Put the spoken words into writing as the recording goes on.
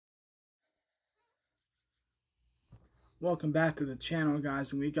Welcome back to the channel,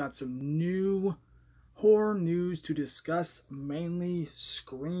 guys, and we got some new horror news to discuss, mainly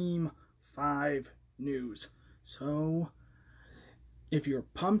Scream 5 news. So, if you're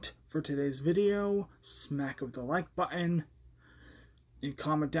pumped for today's video, smack with the like button and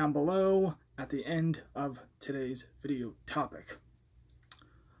comment down below at the end of today's video topic.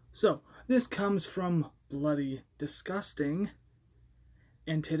 So, this comes from Bloody Disgusting,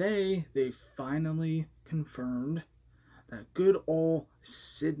 and today they finally confirmed that good old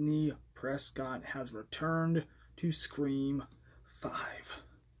Sidney Prescott has returned to Scream 5.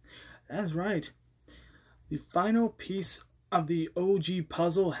 That's right. The final piece of the OG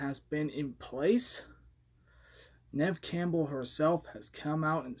puzzle has been in place. Neve Campbell herself has come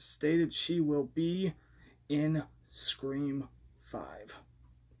out and stated she will be in Scream 5.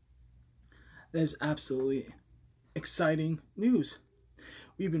 That is absolutely exciting news.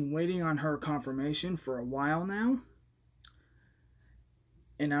 We've been waiting on her confirmation for a while now,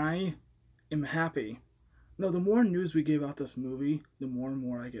 and I am happy. No, the more news we give out this movie, the more and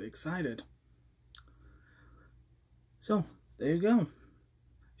more I get excited. So, there you go.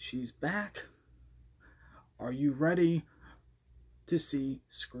 She's back. Are you ready to see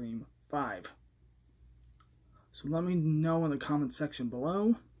Scream 5? So let me know in the comment section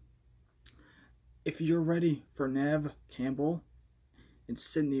below if you're ready for Neve Campbell and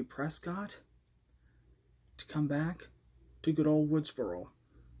Sidney Prescott to come back to good old Woodsboro.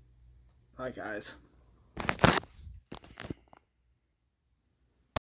 Bye, guys.